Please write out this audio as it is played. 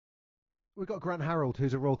We've got Grant Harold,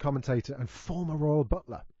 who's a royal commentator and former royal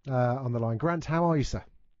butler, on the line. Grant, how are you, sir?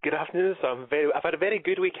 Good afternoon, sir. I've had a very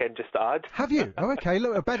good weekend, just to add. Have you? Oh, okay.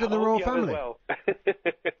 Look, better than the royal family. Well.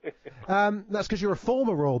 That's because you're a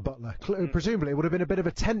former royal butler. Presumably, it would have been a bit of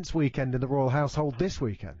a tense weekend in the royal household this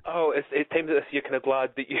weekend. Oh, it's times like this you're kind of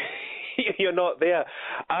glad that you're not there.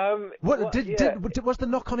 Was the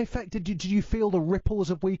knock-on effect? Did you feel the ripples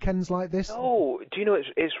of weekends like this? No. Do you know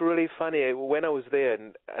it's really funny when I was there,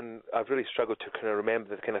 and I've really struggled to kind of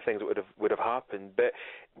remember the kind of things that would have happened. But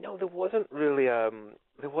no, there wasn't really a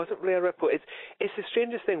ripple. It's the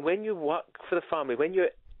strangest thing when you work for the family, when you're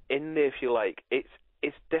in there, if you like. It's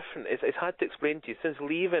different. It's hard to explain to you. Since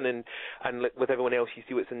leaving and like, with everyone else, you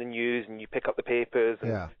see what's in the news and you pick up the papers.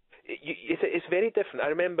 And yeah. It's very different. I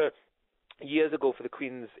remember years ago for the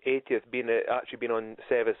Queen's 80th being on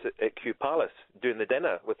service at Kew Palace doing the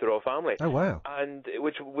dinner with the royal family. Oh wow! And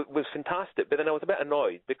which was fantastic. But then I was a bit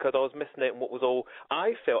annoyed because I was missing out on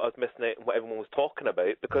I felt I was missing out on what everyone was talking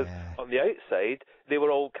about because on the outside they were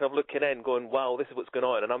all kind of looking in, going, "Wow, this is what's going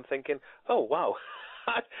on," and I'm thinking, "Oh wow."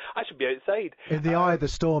 I should be outside. In the eye of the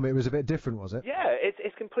storm, it was a bit different, was it? Yeah,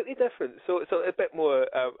 it's completely different. So a bit more.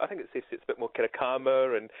 I think it's safe to say it's a bit more kind of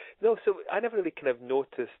calmer, and so I never really kind of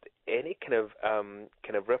noticed any kind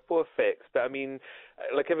of ripple effects. But I mean,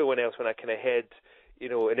 like everyone else, when I kind of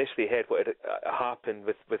initially heard what had happened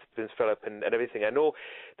with Prince Philip and everything,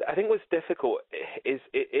 I think what's difficult is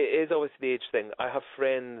it is obviously the age thing. I have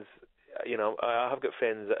friends, I have got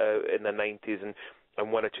friends in their 90s and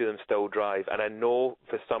one or two of them still drive, and I know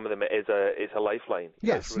for some of them it's a lifeline.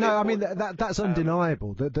 Yes, really I mean that's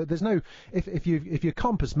undeniable. There's no if you're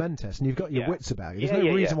compos mentis and you've got your wits about you, there's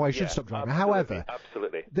no reason why you should stop driving. Absolutely,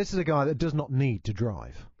 However, this is a guy that does not need to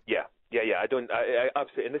drive. Yeah. I don't. I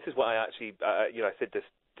absolutely, and this is what I actually, I said this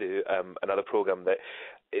to another program that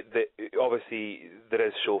obviously there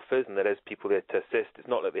is chauffeurs and there is people there to assist. It's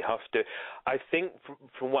not that they have to. I think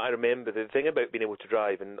from what I remember, the thing about being able to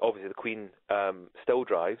drive, and obviously the Queen still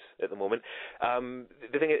drives at the moment,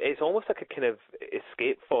 the thing is, it's almost like a kind of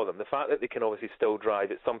escape for them. The fact that they can obviously still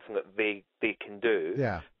drive, it's something that they can do.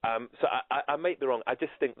 Yeah. So I might be wrong. I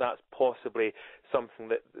just think that's possibly something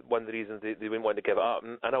that one of the reasons they wouldn't want to give it up.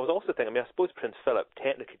 And I was also thinking, I suppose Prince Philip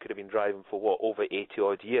technically could have been driving for over 80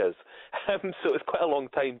 odd years. So it's quite a long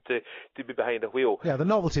time to be behind a wheel. Yeah, the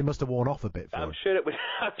novelty must have worn off a bit for I'm him. sure it would.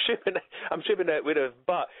 I'm sure it would have.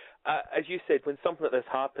 But as you said, when something like this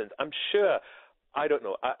happens, I'm sure. I don't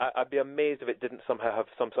know. I'd be amazed if it didn't somehow have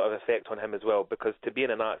some sort of effect on him as well. Because to be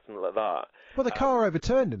in an accident like that. Well, the car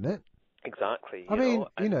overturned, didn't it? Exactly. I mean,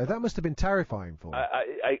 that must have been terrifying for him.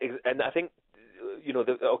 And I think,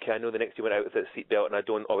 I know the next day he went out with a seatbelt, and I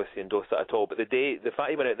don't obviously endorse that at all. But the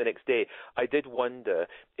fact he went out the next day, I did wonder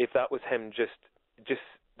if that was him just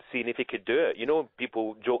seeing if he could do it.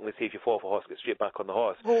 People jokingly say if you fall off a horse, get straight back on the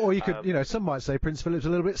horse. Or you could, some might say Prince Philip's a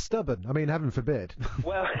little bit stubborn. I mean, heaven forbid.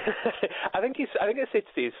 Well, I think it's safe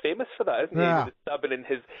to say he's famous for that, isn't he? Yeah. He's stubborn in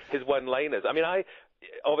his one-liners. I mean, I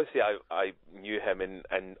knew him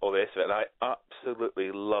and all the rest of it, and I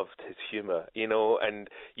absolutely loved his humour, and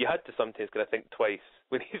you had to sometimes kind of think twice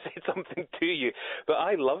when he said something to you. But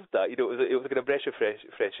I loved that. It was a kind of breath of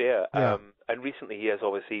fresh air. Yeah. And recently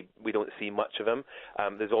we don't see much of him.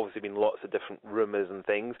 There's obviously been lots of different rumours and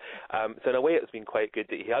things. So in a way it's been quite good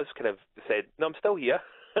that he has kind of said, no, I'm still here.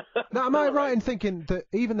 Now, am I right in thinking that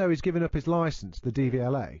even though he's given up his licence, the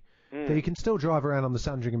DVLA, that he can still drive around on the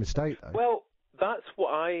Sandringham estate, though? Well, that's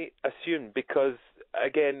what I assumed, because,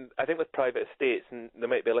 again, I think with private estates, and there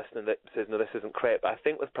might be a listener that says, no, this isn't correct, but I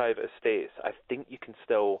think with private estates, I think you can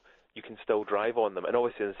still drive on them. And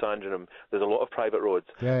obviously in Sandringham, there's a lot of private roads.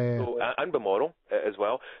 Yeah. So, and Balmoral as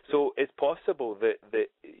well. So it's possible that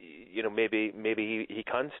maybe he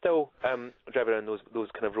can still drive around those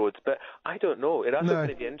kind of roads. But I don't know. That's going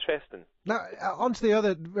to be interesting. Now, on to the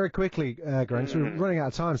other, very quickly, Grant, so we're running out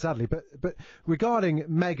of time, sadly, but regarding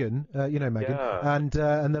Meghan, Meghan, and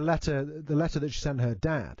the letter that she sent her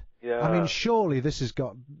dad. Yeah. I mean, surely this has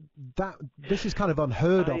got that. This is kind of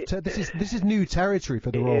unheard of. This is new territory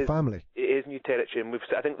for the royal family. It is new territory, and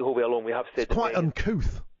I think the whole way along we have said it's quite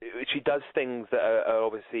uncouth. She does things that are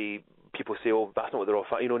obviously. People say, oh, that's not what the royal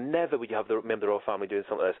family... never would you have the member of the royal family doing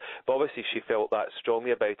something like this. But obviously she felt that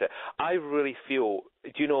strongly about it. I really feel...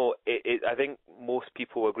 I think most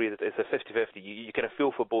people agree that it's a 50-50. You kind of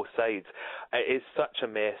feel for both sides. It's such a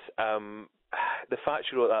mess. The fact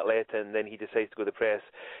she wrote that letter and then he decides to go to the press,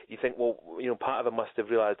 you think, well, part of it must have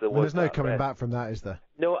realised there's no coming back from that, is there?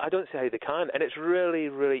 No, I don't see how they can. And it's really,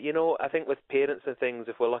 really, I think with parents and things,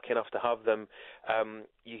 if we're lucky enough to have them,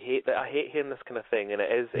 you hate that. I hate hearing this kind of thing, and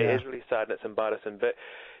it is really sad and it's embarrassing. But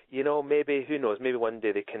maybe, who knows? Maybe one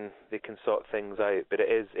day they can sort things out. But it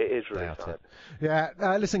is really sad.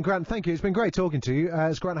 Yeah. Listen, Grant, thank you. It's been great talking to you.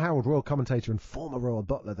 It's Grant Howard, royal commentator and former royal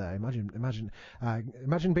butler. There, imagine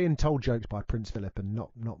being told jokes by Prince Philip and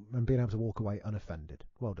not being able to walk away unoffended.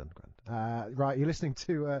 Well done, Grant. Right, you're listening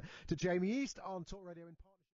to Jamie East on Talk Radio in